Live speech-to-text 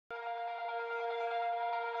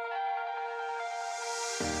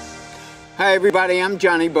Hi everybody, I'm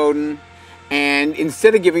Jonny Bowden, and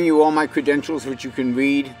instead of giving you all my credentials, which you can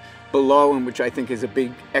read below and which I think is a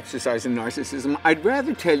big exercise in narcissism, I'd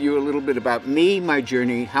rather tell you a little bit about me, my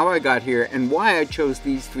journey, how I got here, and why I chose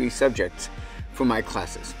these three subjects for my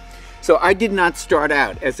classes. So I did not start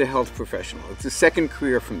out as a health professional. It's a second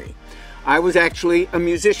career for me. I was actually a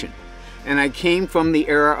musician, and I came from the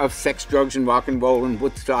era of sex, drugs, and rock and roll and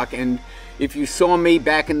Woodstock, and if you saw me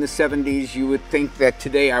back in the 70s, you would think that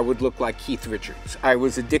today I would look like Keith Richards. I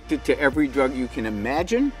was addicted to every drug you can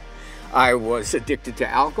imagine. I was addicted to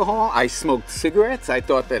alcohol. I smoked cigarettes. I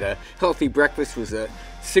thought that a healthy breakfast was a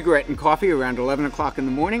cigarette and coffee around 11 o'clock in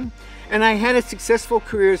the morning. And I had a successful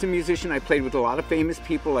career as a musician. I played with a lot of famous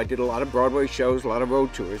people. I did a lot of Broadway shows, a lot of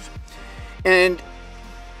road tours. And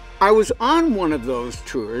I was on one of those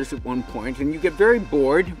tours at one point, and you get very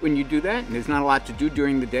bored when you do that, and there's not a lot to do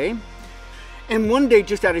during the day. And one day,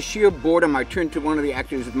 just out of sheer boredom, I turned to one of the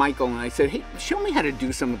actors, Michael, and I said, hey, show me how to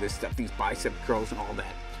do some of this stuff, these bicep curls and all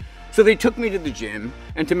that. So they took me to the gym,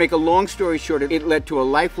 and to make a long story short, it led to a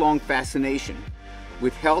lifelong fascination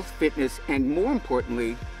with health, fitness, and more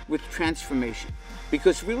importantly, with transformation.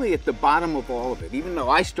 Because really at the bottom of all of it, even though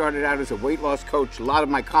I started out as a weight loss coach, a lot of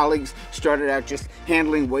my colleagues started out just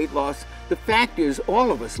handling weight loss, the fact is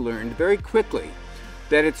all of us learned very quickly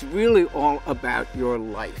that it's really all about your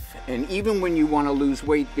life. And even when you want to lose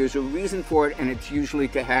weight, there's a reason for it, and it's usually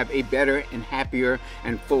to have a better and happier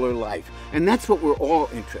and fuller life. And that's what we're all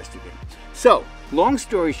interested in. So, long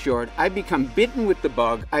story short, I become bitten with the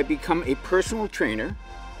bug. I become a personal trainer,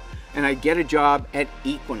 and I get a job at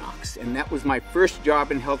Equinox. And that was my first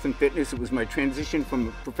job in health and fitness. It was my transition from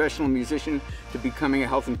a professional musician to becoming a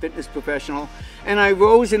health and fitness professional. And I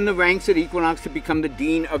rose in the ranks at Equinox to become the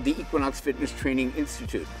dean of the Equinox Fitness Training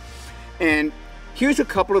Institute. And here's a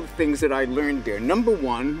couple of things that I learned there. Number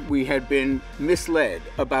one, we had been misled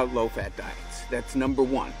about low-fat diets. That's number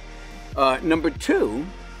one. Number two,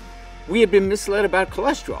 we had been misled about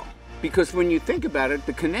cholesterol. Because when you think about it,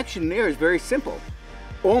 the connection there is very simple.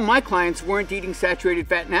 All my clients weren't eating saturated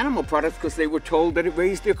fat and animal products because they were told that it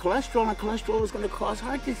raised their cholesterol and cholesterol was going to cause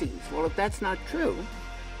heart disease. Well, if that's not true,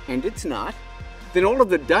 and it's not, then all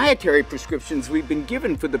of the dietary prescriptions we've been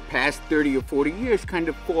given for the past 30 or 40 years kind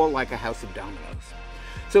of fall like a house of dominoes.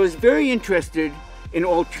 So I was very interested in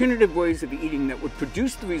alternative ways of eating that would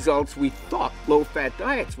produce the results we thought low-fat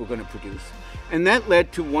diets were going to produce. And that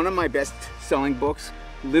led to one of my best-selling books,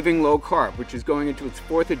 Living Low Carb, which is going into its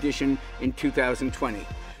 4th edition in 2020.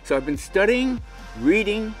 So I've been studying,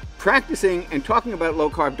 reading, practicing, and talking about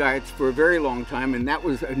low-carb diets for a very long time, and that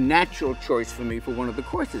was a natural choice for me for one of the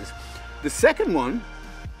courses. The second one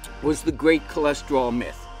was the great cholesterol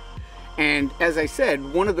myth. And as I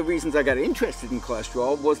said, one of the reasons I got interested in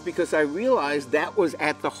cholesterol was because I realized that was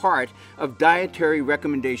at the heart of dietary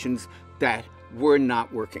recommendations that were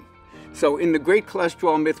not working. So in the Great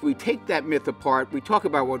Cholesterol Myth, we take that myth apart. We talk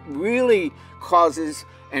about what really causes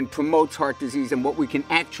and promotes heart disease and what we can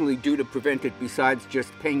actually do to prevent it besides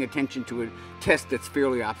just paying attention to a test that's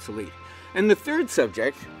fairly obsolete. And the third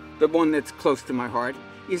subject, the one that's close to my heart,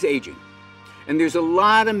 is aging. And there's a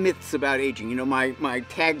lot of myths about aging. You know, my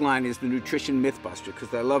tagline is the Nutrition Mythbuster,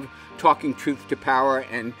 because I love talking truth to power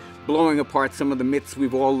and blowing apart some of the myths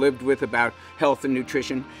we've all lived with about health and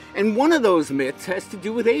nutrition. And one of those myths has to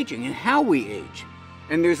do with aging and how we age.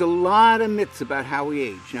 And there's a lot of myths about how we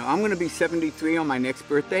age. Now, I'm going to be 73 on my next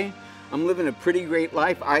birthday. I'm living a pretty great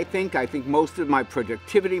life, I think. I think most of my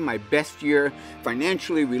productivity, my best year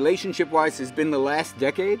financially, relationship-wise, has been the last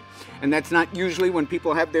decade. And that's not usually when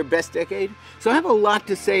people have their best decade. So I have a lot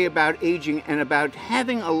to say about aging and about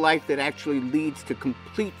having a life that actually leads to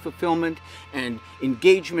complete fulfillment and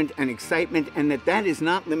engagement and excitement, and that is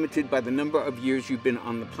not limited by the number of years you've been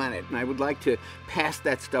on the planet. And I would like to pass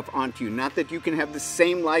that stuff on to you. Not that you can have the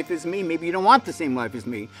same life as me. Maybe you don't want the same life as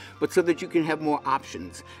me, but so that you can have more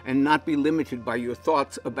options and not be limited by your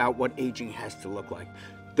thoughts about what aging has to look like.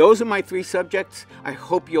 Those are my three subjects. I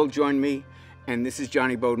hope you'll join me. And this is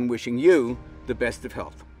Jonny Bowden wishing you the best of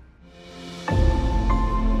health.